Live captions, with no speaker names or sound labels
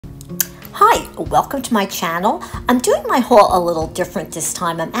Hi, welcome to my channel. I'm doing my haul a little different this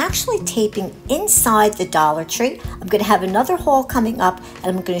time. I'm actually taping inside the Dollar Tree. I'm going to have another haul coming up and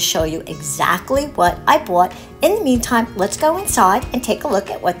I'm going to show you exactly what I bought. In the meantime, let's go inside and take a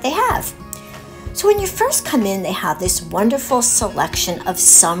look at what they have. So when you first come in, they have this wonderful selection of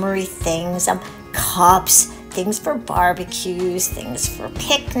summery things, cups, things for barbecues, things for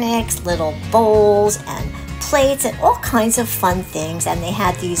picnics, little bowls and plates and all kinds of fun things. And they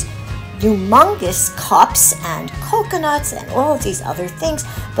had these humongous cups and coconuts and all of these other things.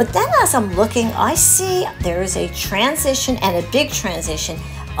 But then as I'm looking, I see there is a transition and a big transition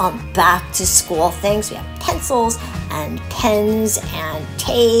back to school things. We have pencils and pens and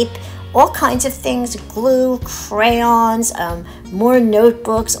tape, all kinds of things, glue, crayons, more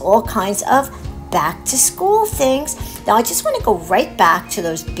notebooks, all kinds of back to school things. Now I just want to go right back to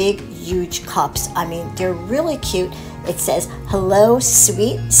those big, huge cups. I mean, they're really cute. It says, "Hello,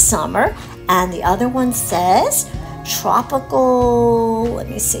 sweet summer." And the other one says, tropical, let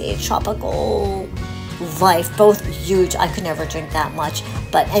me see, tropical life. Both huge. I could never drink that much.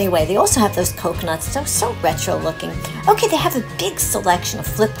 But anyway, they also have those coconuts. So retro looking. Okay, they have a big selection of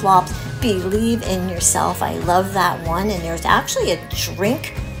flip-flops. Believe in yourself. I love that one. And there's actually a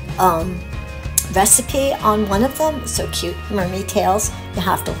drink recipe on one of them. So cute. Mermaid tails. You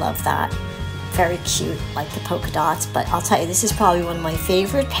have to love that. Very cute, like the polka dots. But I'll tell you, this is probably one of my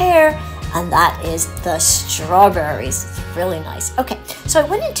favorite pair, and that is the strawberries. It's really nice. Okay, so I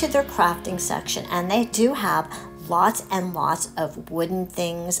went into their crafting section, and they do have lots and lots of wooden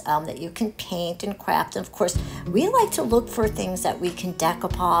things that you can paint and craft. And of course, we like to look for things that we can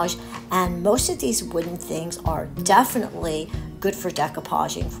decoupage, and most of these wooden things are definitely good for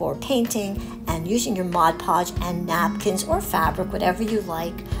decoupaging, for painting and using your Mod Podge and napkins or fabric, whatever you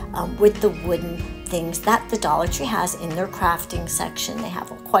like, with the wooden things that the Dollar Tree has in their crafting section. They have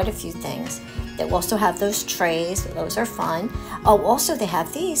quite a few things. They also have those trays. Those are fun. Oh, also they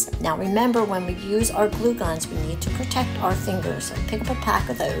have these. Now remember, when we use our glue guns, we need to protect our fingers. So pick up a pack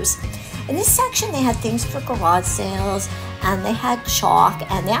of those. In this section, they had things for garage sales, and they had chalk,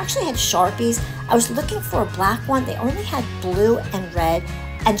 and they actually had Sharpies. I was looking for a black one. They only had blue and red,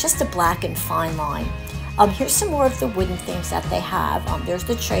 and just a black and fine line. Here's some more of the wooden things that they have. There's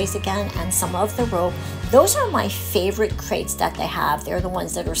the trays again, and some of the rope. Those are my favorite crates that they have. They're the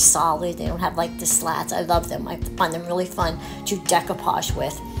ones that are solid. They don't have like the slats. I love them. I find them really fun to decoupage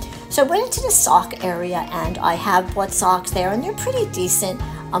with. So I went into the sock area, and I have bought socks there, and they're pretty decent.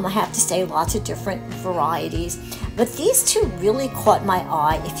 I have to say, lots of different varieties. But these two really caught my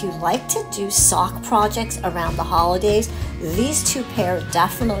eye. If you like to do sock projects around the holidays, these two pair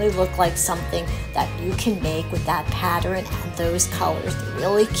definitely look like something that you can make with that pattern and those colors. They're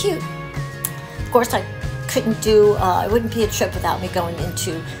really cute. Of course, I couldn't do, it wouldn't be a trip without me going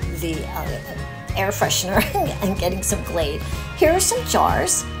into the air freshener and getting some Glade. Here are some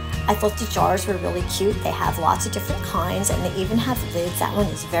jars. I thought the jars were really cute. They have lots of different kinds, and they even have lids. That one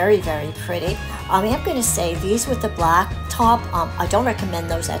is very, very pretty. I am going to say these with the black top, I don't recommend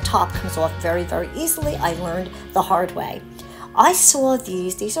those. That top comes off very, very easily. I learned the hard way. I saw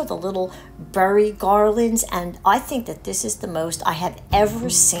these. These are the little berry garlands, and I think that this is the most I have ever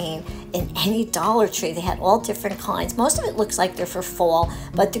seen in any Dollar Tree. They had all different kinds. Most of it looks like they're for fall,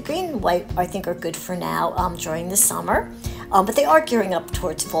 but the green and white I think are good for now during the summer. But they are gearing up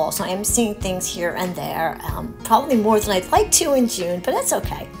towards fall, so I am seeing things here and there, probably more than I'd like to in June, but that's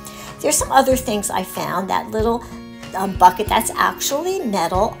okay. There's some other things I found. That little bucket, that's actually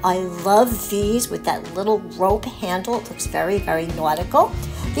metal. I love these with that little rope handle. It looks very, very nautical.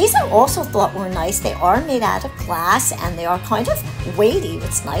 These I also thought were nice. They are made out of glass, and they are kind of weighty.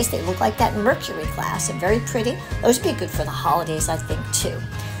 It's nice. They look like that mercury glass and very pretty. Those would be good for the holidays, I think, too.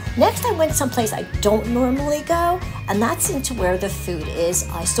 Next, I went someplace I don't normally go, and that's into where the food is.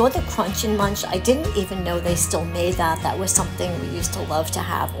 I saw the Crunch and Munch. I didn't even know they still made that. That was something we used to love to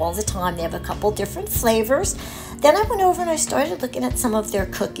have all the time. They have a couple different flavors. Then I went over and I started looking at some of their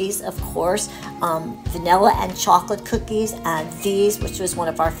cookies, of course, vanilla and chocolate cookies, and these, which was one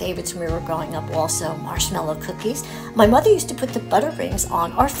of our favorites when we were growing up also, marshmallow cookies. My mother used to put the butter rings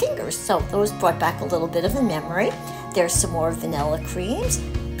on our fingers, so those brought back a little bit of a memory. There's some more vanilla creams.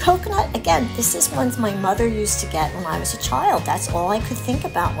 Coconut, again, this is ones my mother used to get when I was a child. That's all I could think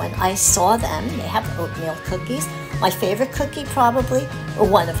about when I saw them. They have oatmeal cookies. My favorite cookie probably, or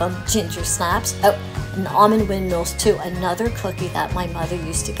one of them, ginger snaps. Oh, and almond windmills too, another cookie that my mother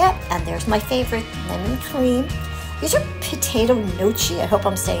used to get. And there's my favorite, lemon cream. These are potato gnocchi. I hope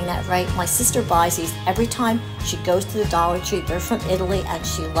I'm saying that right. My sister buys these every time she goes to the Dollar Tree. They're from Italy, and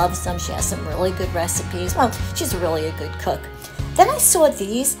she loves them. She has some really good recipes. Well, she's really a good cook. Then I saw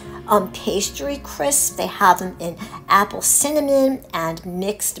these. pastry crisp. They have them in apple cinnamon and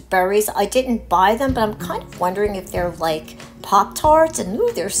mixed berries. I didn't buy them, but I'm kind of wondering if they're like Pop-Tarts. And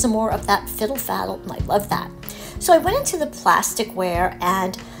ooh, there's some more of that fiddle faddle, and I love that. So I went into the plasticware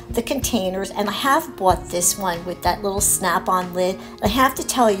and the containers, and I have bought this one with that little snap-on lid. I have to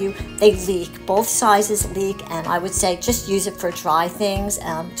tell you, they leak. Both sizes leak, and I would say just use it for dry things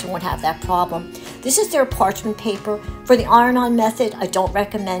so you won't have that problem. This is their parchment paper. For the iron-on method, I don't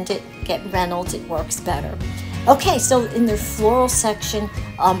recommend it. Get Reynolds, it works better. Okay, so in their floral section,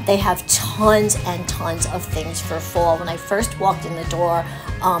 they have tons and tons of things for fall. When I first walked in the door,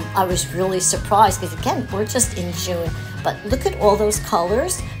 I was really surprised because, again, we're just in June. But look at all those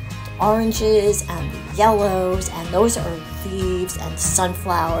colors, oranges and yellows, and those are leaves and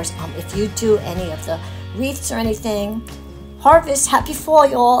sunflowers. If you do any of the wreaths or anything, harvest, happy fall,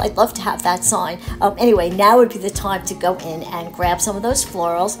 y'all. I'd love to have that sign. Anyway, now would be the time to go in and grab some of those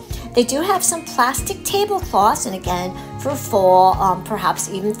florals. They do have some plastic tablecloths, and again, for fall, perhaps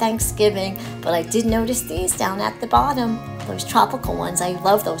even Thanksgiving, but I did notice these down at the bottom, those tropical ones. I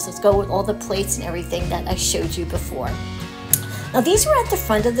love those. Let's go with all the plates and everything that I showed you before. Now, these were at the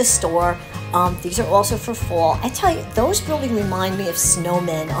front of the store. These are also for fall. I tell you, those really remind me of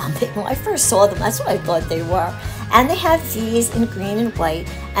snowmen. When I first saw them, that's what I thought they were. And they have these in green and white.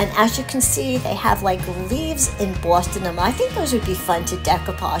 And as you can see, they have like leaves embossed in them. I think those would be fun to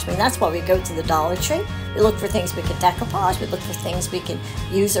decoupage. I mean, that's why we go to the Dollar Tree. We look for things we can decoupage. We look for things we can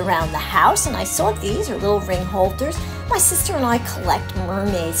use around the house. And I saw these are little ring holders. My sister and I collect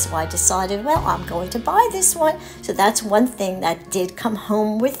mermaids, so I decided, well, I'm going to buy this one. So that's one thing that did come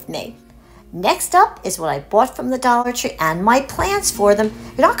home with me. Next up is what I bought from the Dollar Tree and my plans for them.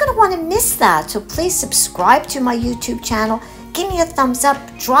 You're not going to want to miss that, so please subscribe to my YouTube channel. Give me a thumbs up,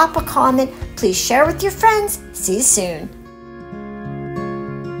 drop a comment, please share with your friends. See you soon.